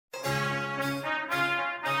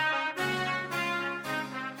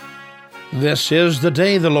This is the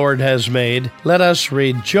day the Lord has made. Let us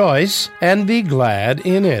rejoice and be glad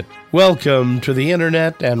in it. Welcome to the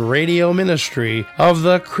internet and radio ministry of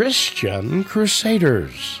the Christian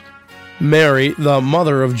Crusaders. Mary, the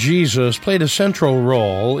mother of Jesus, played a central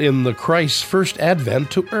role in the Christ's first advent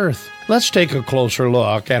to earth. Let's take a closer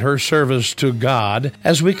look at her service to God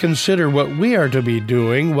as we consider what we are to be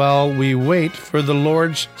doing while we wait for the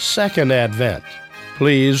Lord's second advent.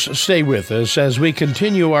 Please stay with us as we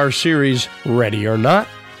continue our series, Ready or Not,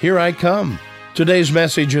 Here I Come. Today's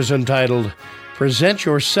message is entitled, Present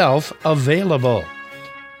Yourself Available.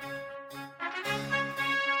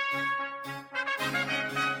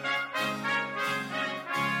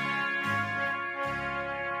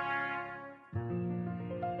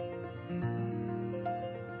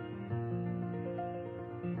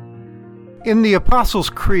 In the Apostles'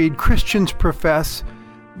 Creed, Christians profess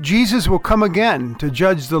Jesus will come again to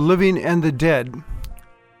judge the living and the dead.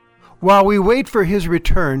 While we wait for his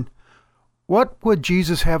return, what would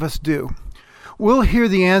Jesus have us do? We'll hear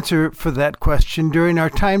the answer for that question during our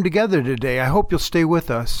time together today. I hope you'll stay with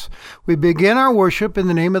us. We begin our worship in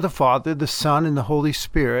the name of the Father, the Son, and the Holy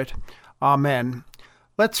Spirit. Amen.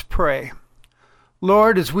 Let's pray.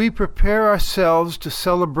 Lord, as we prepare ourselves to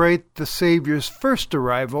celebrate the Savior's first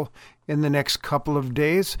arrival in the next couple of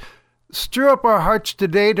days, stir up our hearts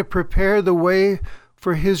today to prepare the way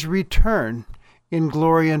for his return in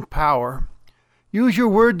glory and power. Use your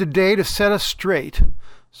word today to set us straight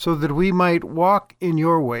so that we might walk in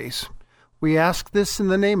your ways. We ask this in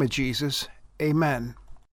the name of Jesus. Amen.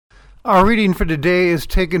 Our reading for today is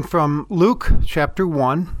taken from Luke chapter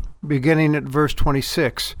 1, beginning at verse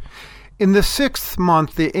 26. In the 6th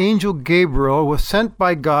month, the angel Gabriel was sent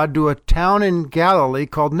by God to a town in Galilee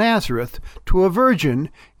called Nazareth, to a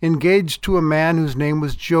virgin engaged to a man whose name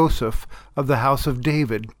was Joseph, of the house of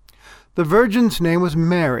David. The virgin's name was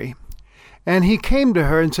Mary. And he came to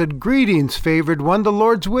her and said, Greetings, favored one, the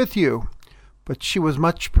Lord's with you. But she was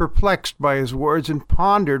much perplexed by his words and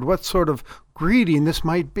pondered what sort of greeting this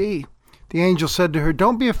might be. The angel said to her,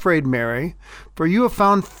 Don't be afraid, Mary, for you have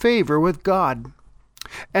found favor with God.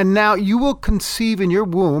 And now you will conceive in your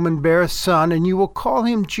womb and bear a son, and you will call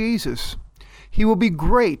him Jesus. He will be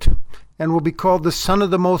great and will be called the Son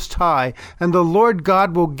of the Most High, and the Lord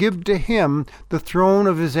God will give to him the throne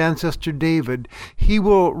of his ancestor David. He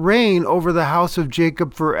will reign over the house of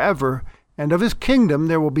Jacob forever, and of his kingdom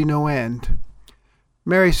there will be no end.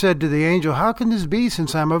 Mary said to the angel, How can this be,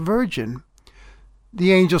 since I am a virgin?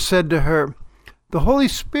 The angel said to her, The Holy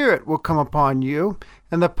Spirit will come upon you,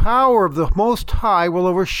 and the power of the Most High will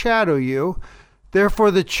overshadow you.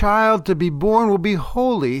 Therefore the child to be born will be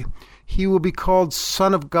holy. He will be called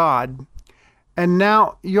Son of God. And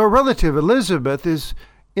now your relative Elizabeth is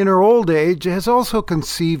in her old age, has also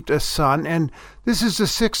conceived a son, and this is the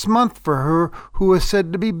 6th month for her who is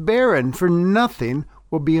said to be barren, for nothing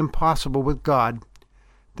will be impossible with God.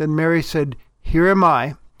 Then Mary said, Here am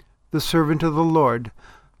I, the servant of the Lord.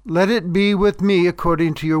 Let it be with me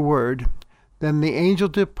according to your word. Then the angel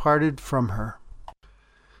departed from her.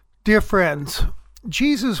 Dear friends,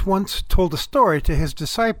 Jesus once told a story to his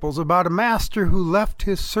disciples about a master who left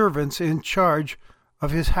his servants in charge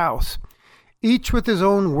of his house, each with his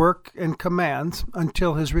own work and commands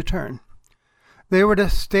until his return. They were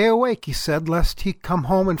to stay awake, he said, lest he come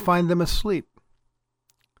home and find them asleep.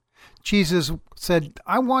 Jesus said,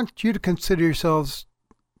 I want you to consider yourselves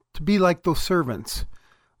to be like those servants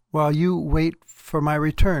while you wait for my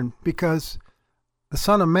return, because the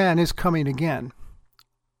Son of Man is coming again.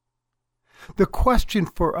 The question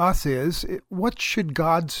for us is, what should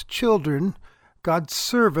God's children, God's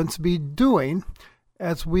servants, be doing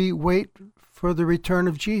as we wait for the return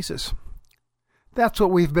of Jesus? That's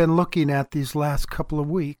what we've been looking at these last couple of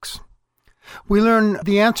weeks. We learn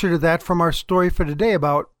the answer to that from our story for today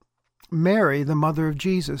about Mary, the mother of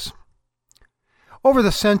Jesus. Over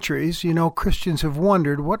the centuries, Christians have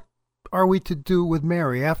wondered, what are we to do with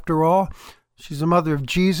Mary? After all, she's the mother of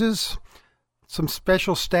Jesus. Some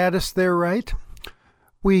special status there, right?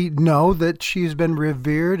 We know that she's been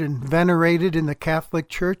revered and venerated in the Catholic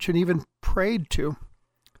Church and even prayed to.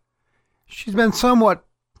 She's been somewhat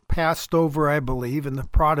passed over, I believe, in the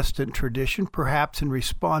Protestant tradition, perhaps in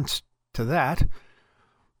response to that.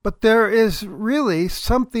 But there is really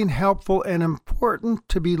something helpful and important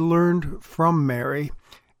to be learned from Mary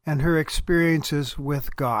and her experiences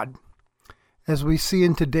with God, as we see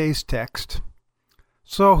in today's text.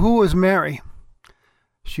 So who was Mary?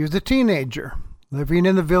 She was a teenager living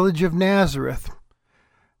in the village of Nazareth.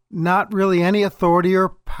 Not really any authority or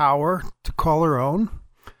power to call her own.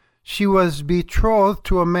 She was betrothed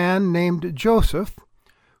to a man named Joseph,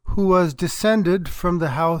 who was descended from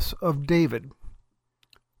the house of David.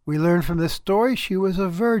 We learn from this story she was a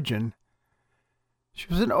virgin. She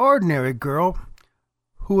was an ordinary girl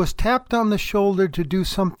who was tapped on the shoulder to do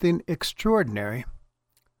something extraordinary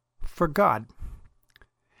for God.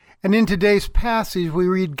 And in today's passage, we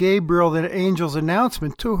read Gabriel, the angel's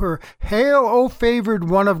announcement to her, "Hail, O favored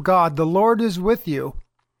one of God, the Lord is with you."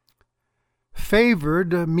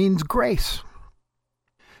 Favored means grace.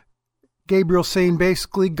 Gabriel saying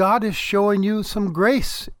basically, God is showing you some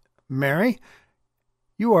grace, Mary.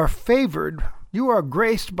 You are favored. You are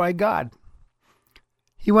graced by God.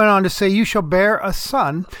 He went on to say, "You shall bear a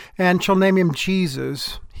son, and shall name him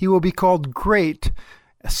Jesus. He will be called Great,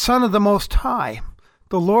 Son of the Most High.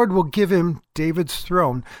 The Lord will give him David's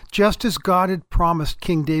throne, just as God had promised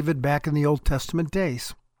King David back in the Old Testament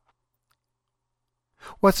days."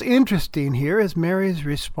 What's interesting here is Mary's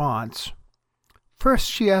response.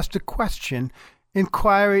 First, she asked a question,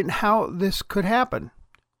 inquiring how this could happen.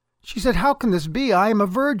 She said, "How can this be? I am a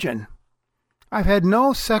virgin. I've had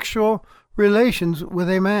no sexual relations with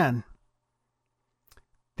a man."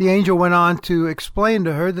 The angel went on to explain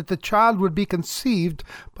to her that the child would be conceived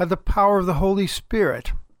by the power of the Holy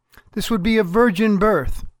Spirit. This would be a virgin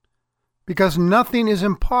birth, because nothing is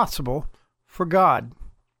impossible for God.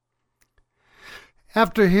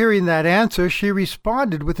 After hearing that answer, she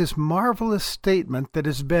responded with this marvelous statement that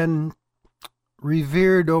has been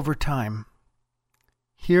revered over time.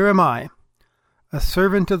 "Here am I, a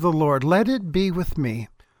servant of the Lord. Let it be with me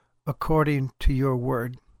according to your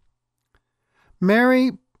word."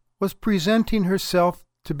 Mary was presenting herself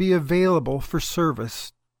to be available for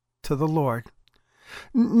service to the Lord.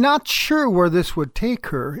 Not sure where this would take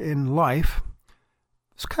her in life.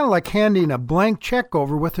 It's kind of like handing a blank check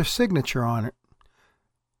over with her signature on it,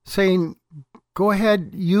 saying, "Go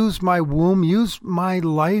ahead, use my womb, use my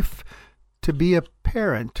life to be a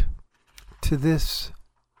parent to this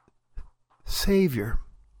Savior."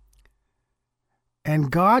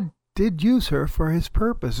 And God did use her for his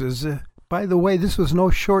purposes. By the way, this was no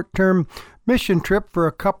short-term mission trip for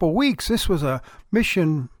a couple weeks. This was a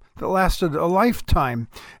mission that lasted a lifetime,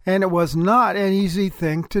 and it was not an easy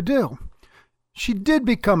thing to do. She did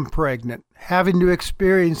become pregnant, having to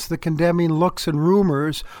experience the condemning looks and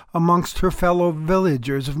rumors amongst her fellow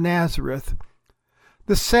villagers of Nazareth.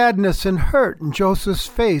 The sadness and hurt in Joseph's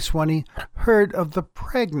face when he heard of the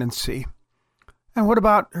pregnancy. And what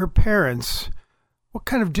about her parents? What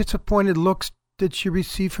kind of disappointed looks did she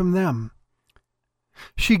receive from them?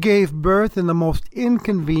 She gave birth in the most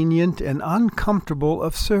inconvenient and uncomfortable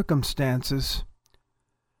of circumstances.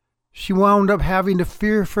 She wound up having to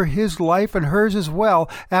fear for his life and hers as well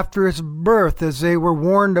after his birth, as they were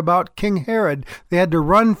warned about King Herod. They had to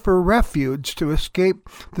run for refuge to escape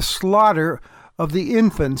the slaughter of the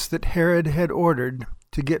infants that Herod had ordered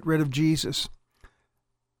to get rid of Jesus.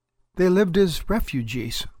 They lived as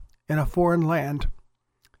refugees in a foreign land.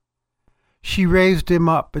 She raised him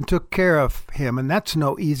up and took care of him, and that's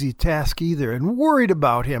no easy task either, and worried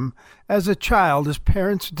about him as a child, as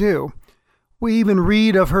parents do. We even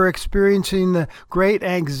read of her experiencing the great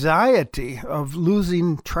anxiety of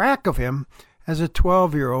losing track of him as a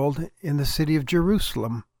 12-year-old in the city of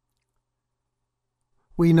Jerusalem.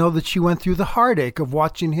 We know that she went through the heartache of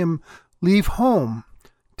watching him leave home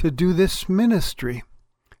to do this ministry,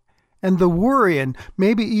 and the worry and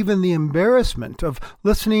maybe even the embarrassment of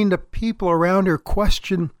listening to people around her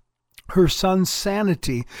question her son's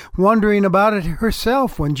sanity, wondering about it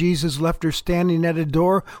herself when Jesus left her standing at a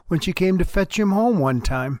door when she came to fetch him home one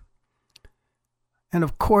time. And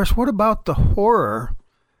of course, what about the horror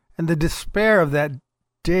and the despair of that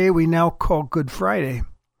day we now call Good Friday?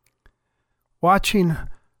 Watching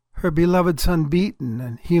her beloved son beaten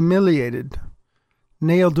and humiliated,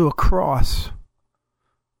 nailed to a cross.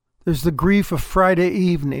 There's the grief of Friday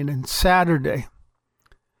evening and Saturday.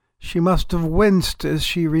 She must have winced as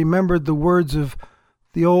she remembered the words of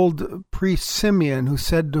the old priest Simeon, who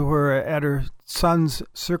said to her at her son's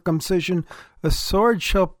circumcision, "A sword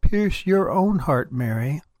shall pierce your own heart,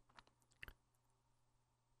 Mary."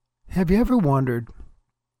 Have you ever wondered,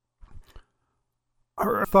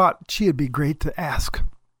 or thought it'd be great to ask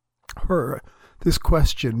her this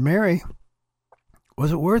question? Mary,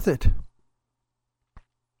 was it worth it?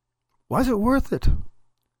 Was it worth it?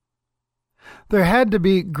 There had to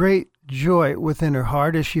be great joy within her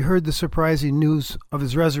heart as she heard the surprising news of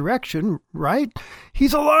his resurrection, right?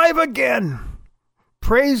 He's alive again!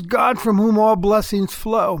 Praise God, from whom all blessings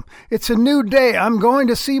flow. It's a new day. I'm going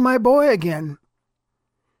to see my boy again.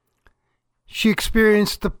 She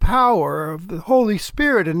experienced the power of the Holy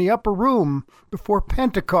Spirit in the upper room before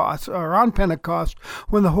Pentecost, or on Pentecost,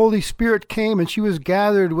 when the Holy Spirit came and she was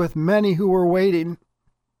gathered with many who were waiting.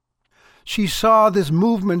 She saw this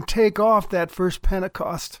movement take off that first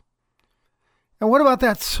Pentecost. And what about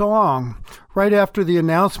that song right after the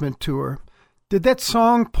announcement to her? Did that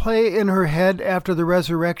song play in her head after the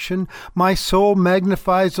resurrection? My soul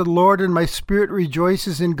magnifies the Lord, and my spirit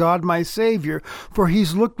rejoices in God my Savior, for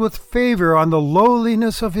he's looked with favor on the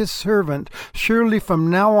lowliness of his servant. Surely from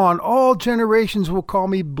now on all generations will call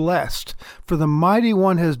me blessed, for the Mighty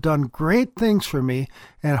One has done great things for me,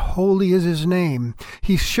 and holy is his name.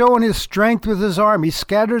 He's shown his strength with his arm. He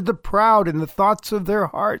scattered the proud in the thoughts of their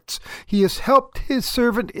hearts. He has helped his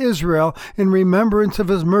servant Israel in remembrance of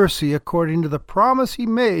his mercy, according to the promise he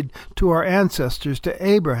made to our ancestors, to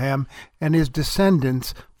Abraham and his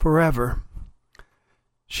descendants forever.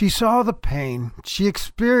 She saw the pain. She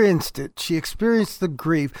experienced it. She experienced the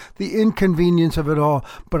grief, the inconvenience of it all.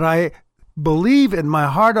 But I believe in my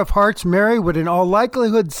heart of hearts, Mary would in all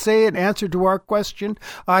likelihood say in answer to our question,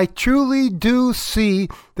 I truly do see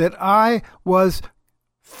that I was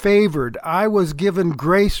favored. I was given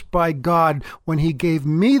grace by God when he gave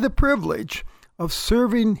me the privilege of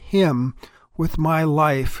serving him with my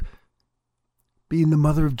life, being the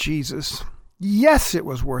mother of Jesus. Yes, it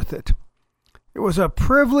was worth it. It was a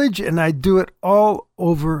privilege, and I'd do it all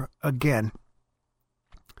over again.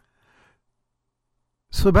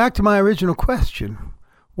 So back to my original question.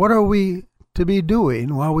 What are we to be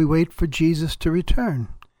doing while we wait for Jesus to return?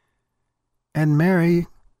 And Mary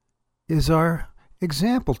is our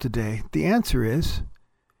example today. The answer is,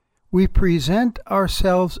 we present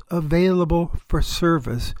ourselves available for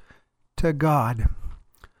service to God,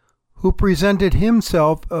 who presented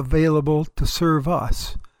himself available to serve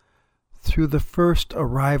us through the first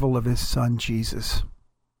arrival of his Son, Jesus.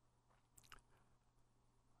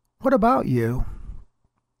 What about you?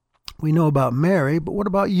 We know about Mary, but what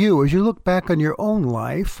about you? As you look back on your own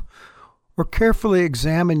life, or carefully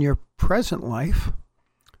examine your present life,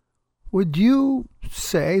 would you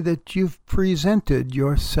say that you've presented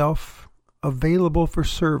yourself available for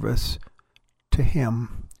service to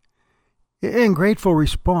him in grateful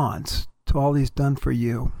response to all he's done for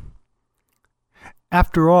you?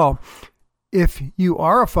 After all, if you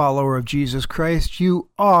are a follower of Jesus Christ, you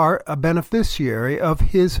are a beneficiary of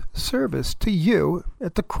his service to you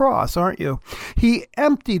at the cross, aren't you? He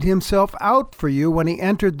emptied himself out for you when he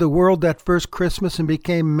entered the world that first Christmas and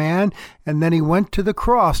became man, and then he went to the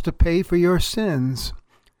cross to pay for your sins.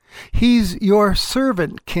 He's your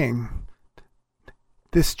servant king.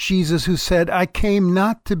 This Jesus who said, I came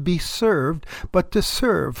not to be served, but to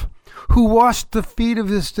serve, who washed the feet of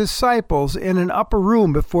his disciples in an upper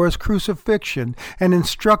room before his crucifixion and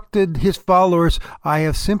instructed his followers, I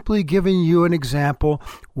have simply given you an example,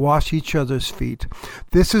 wash each other's feet.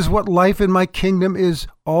 This is what life in my kingdom is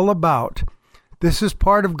all about. This is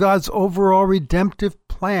part of God's overall redemptive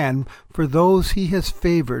plan for those he has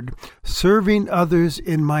favored, serving others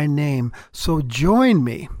in my name. So join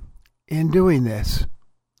me in doing this.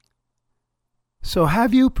 So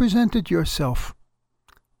have you presented yourself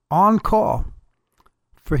on call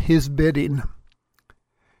for his bidding?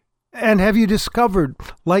 And have you discovered,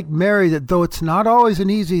 like Mary, that though it's not always an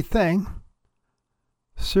easy thing,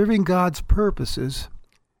 serving God's purposes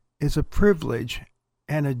is a privilege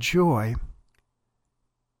and a joy.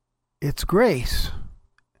 It's grace,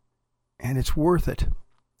 and it's worth it.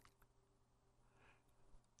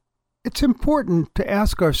 It's important to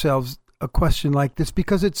ask ourselves a question like this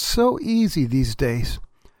because it's so easy these days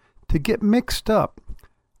to get mixed up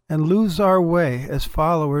and lose our way as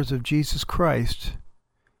followers of Jesus Christ.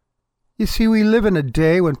 You see, we live in a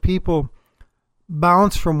day when people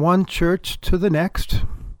bounce from one church to the next,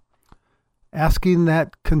 asking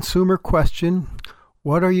that consumer question,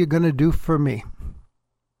 what are you going to do for me?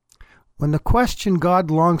 When the question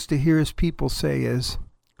God longs to hear his people say is,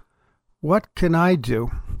 what can I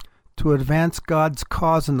do to advance God's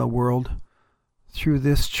cause in the world through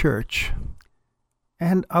this church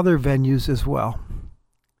and other venues as well?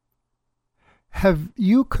 Have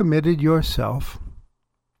you committed yourself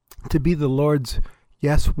to be the Lord's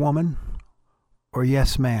yes woman or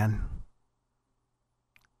yes man?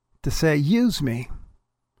 To say, use me.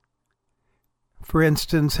 For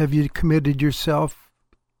instance, have you committed yourself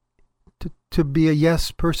to be a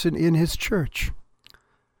yes person in his church?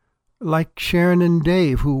 Like Sharon and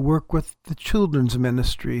Dave, who work with the children's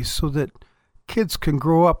ministry so that kids can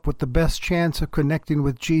grow up with the best chance of connecting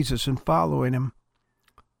with Jesus and following him.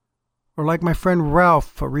 Or like my friend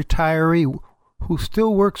Ralph, a retiree who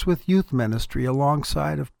still works with youth ministry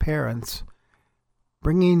alongside of parents.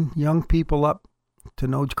 bringing young people up to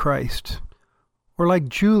know Christ. Or like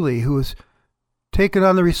Julie, who has taken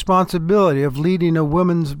on the responsibility of leading a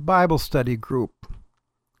women's Bible study group.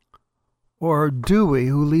 Or Dewey,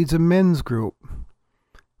 who leads a men's group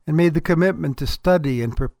and made the commitment to study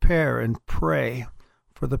and prepare and pray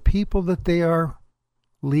for the people that they are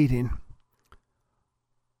leading.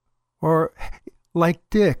 Or like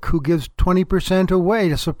Dick, who gives 20% away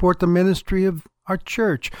to support the ministry of our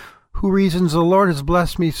church, who reasons the Lord has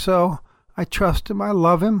blessed me so, I trust him, I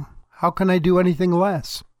love him, how can I do anything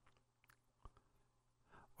less?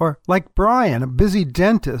 Or like Brian, a busy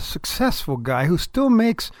dentist, successful guy who still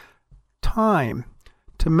makes time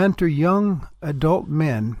to mentor young adult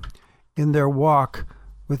men in their walk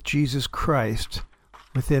with Jesus Christ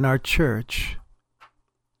within our church.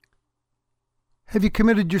 Have you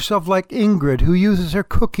committed yourself like Ingrid, who uses her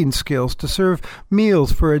cooking skills to serve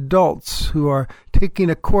meals for adults who are taking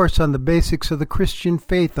a course on the basics of the Christian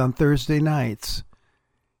faith on Thursday nights,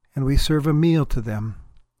 and we serve a meal to them?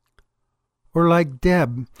 Or like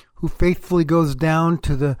Deb, who faithfully goes down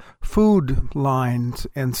to the food lines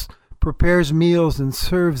and prepares meals and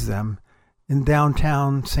serves them in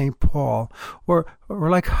downtown St. Paul. Or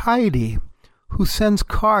like Heidi, who sends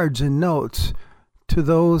cards and notes to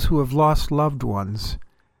those who have lost loved ones,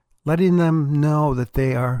 letting them know that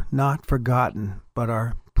they are not forgotten, but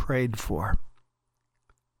are prayed for.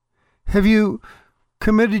 Have you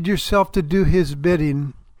committed yourself to do his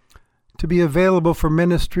bidding, to be available for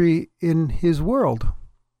ministry in his world?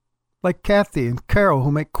 Like Kathy and Carol,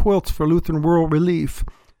 who make quilts for Lutheran World Relief.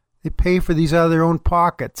 They pay for these out of their own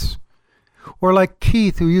pockets. Or like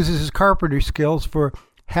Keith, who uses his carpentry skills for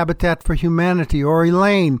Habitat for Humanity. Or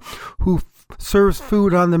Elaine, who serves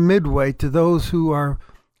food on the Midway to those who are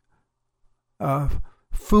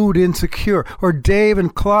food insecure. Or Dave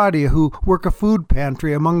and Claudia, who work a food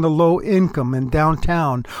pantry among the low income in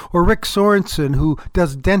downtown. Or Rick Sorensen, who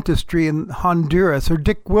does dentistry in Honduras. Or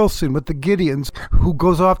Dick Wilson with the Gideons, who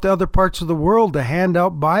goes off to other parts of the world to hand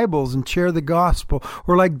out Bibles and share the gospel.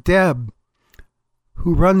 Or like Deb,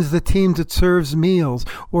 who runs the teams that serves meals.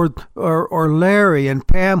 Or Larry and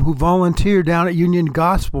Pam, who volunteer down at Union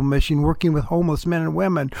Gospel Mission working with homeless men and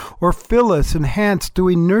women. Or Phyllis and Hans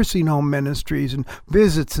doing nursing home ministries and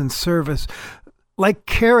visits and service. Like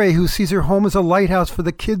Carrie, who sees her home as a lighthouse for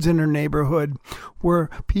the kids in her neighborhood, where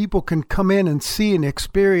people can come in and see and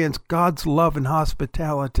experience God's love and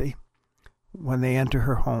hospitality when they enter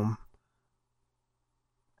her home.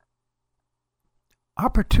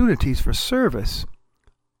 Opportunities for service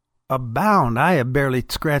abound. I have barely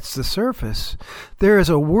scratched the surface. There is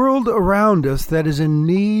a world around us that is in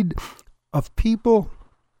need of people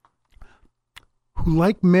who,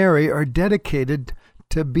 like Mary, are dedicated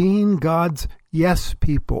to being God's yes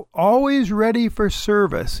people, always ready for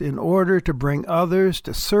service in order to bring others,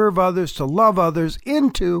 to serve others, to love others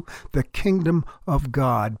into the kingdom of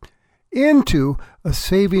God, into a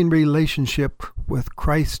saving relationship with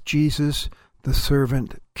Christ Jesus, the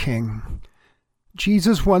servant king.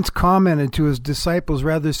 Jesus once commented to his disciples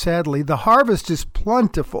rather sadly, "The harvest is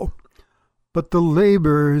plentiful, but the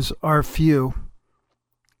laborers are few."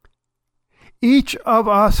 Each of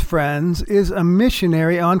us, friends, is a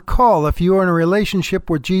missionary on call if you are in a relationship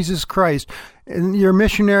with Jesus Christ. And you're a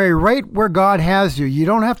missionary right where God has you. You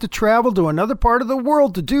don't have to travel to another part of the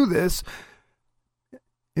world to do this.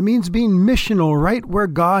 It means being missional right where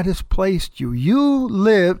God has placed you. You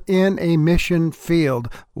live in a mission field.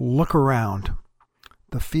 Look around.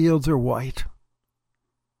 The fields are white.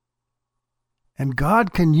 And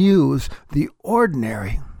God can use the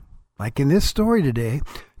ordinary, like in this story today,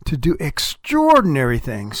 to do extraordinary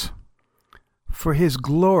things for his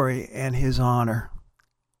glory and his honor.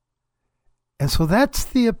 And so that's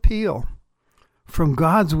the appeal from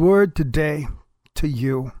God's word today to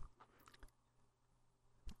you.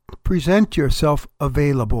 Present yourself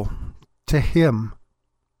available to him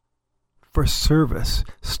for service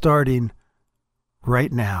starting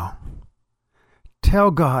right now.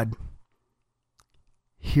 Tell God,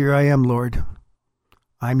 "Here I am, Lord.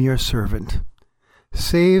 I'm your servant,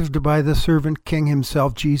 saved by the servant king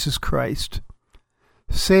himself, Jesus Christ,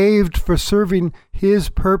 saved for serving his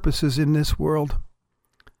purposes in this world,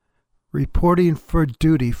 reporting for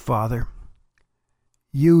duty, Father.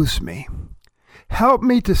 Use me. Help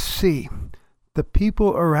me to see the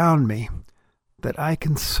people around me that I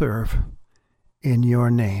can serve in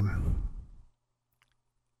your name."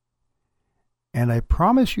 And I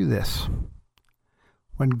promise you this,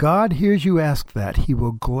 when God hears you ask that, he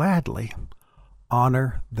will gladly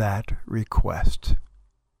honor that request.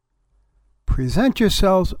 Present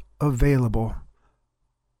yourselves available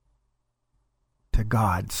to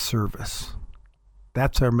God's service.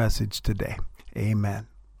 That's our message today. Amen.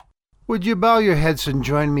 Would you bow your heads and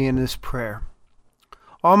join me in this prayer?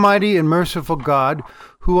 Almighty and merciful God,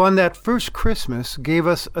 who on that first Christmas gave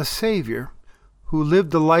us a Savior, who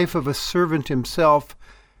lived the life of a servant himself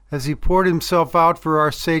as he poured himself out for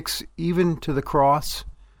our sakes even to the cross,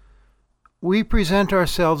 we present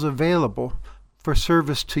ourselves available for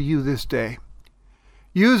service to you this day.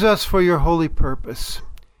 Use us for your holy purpose.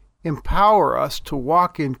 Empower us to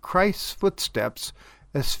walk in Christ's footsteps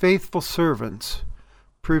as faithful servants,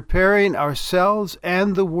 preparing ourselves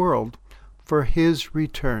and the world for his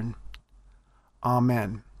return.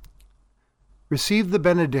 Amen. Receive the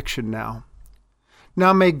benediction now.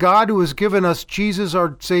 Now may God, who has given us Jesus,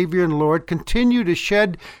 our Savior and Lord, continue to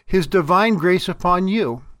shed his divine grace upon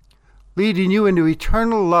you, leading you into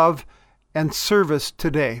eternal love and service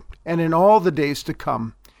today and in all the days to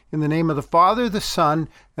come. In the name of the Father, the Son,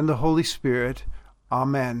 and the Holy Spirit.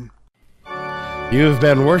 Amen. You've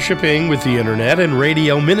been worshiping with the Internet and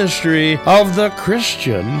radio ministry of the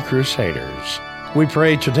Christian Crusaders. We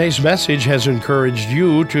pray today's message has encouraged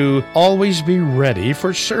you to always be ready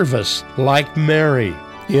for service like Mary,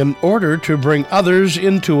 in order to bring others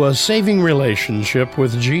into a saving relationship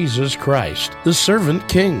with Jesus Christ, the Servant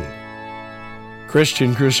King.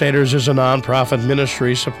 Christian Crusaders is a nonprofit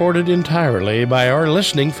ministry supported entirely by our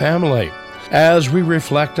listening family. As we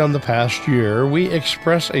reflect on the past year, we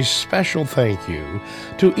express a special thank you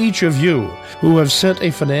to each of you who have sent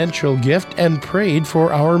a financial gift and prayed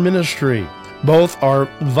for our ministry. Both are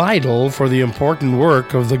vital for the important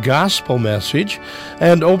work of the gospel message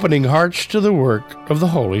and opening hearts to the work of the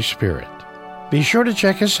Holy Spirit. Be sure to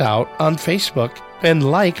check us out on Facebook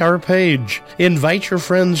and like our page. Invite your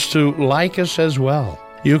friends to like us as well.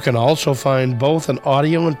 You can also find both an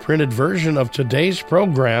audio and printed version of today's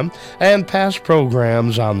program and past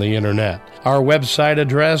programs on the Internet. Our website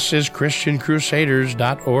address is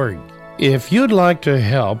ChristianCrusaders.org. If you'd like to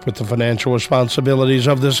help with the financial responsibilities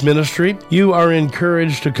of this ministry, you are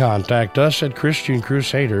encouraged to contact us at Christian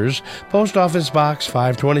Crusaders, Post Office Box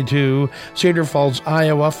 522, Cedar Falls,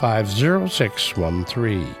 Iowa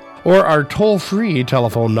 50613. Or our toll-free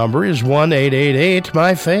telephone number is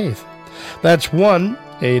 1-888-MY-FAITH. That's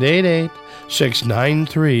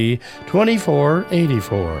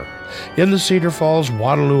 1-888-693-2484. In the Cedar Falls,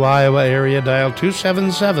 Waterloo, Iowa area, dial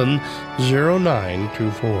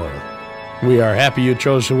 277-0924. We are happy you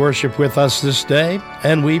chose to worship with us this day,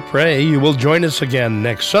 and we pray you will join us again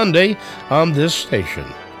next Sunday on this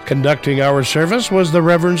station. Conducting our service was the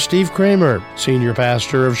Reverend Steve Kramer, Senior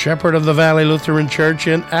Pastor of Shepherd of the Valley Lutheran Church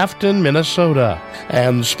in Afton, Minnesota,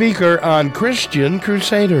 and speaker on Christian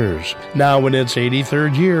Crusaders, now in its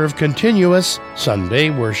 83rd year of continuous Sunday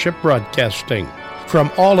worship broadcasting.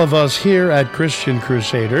 From all of us here at Christian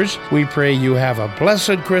Crusaders, we pray you have a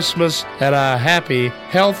blessed Christmas and a happy,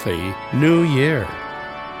 healthy New Year.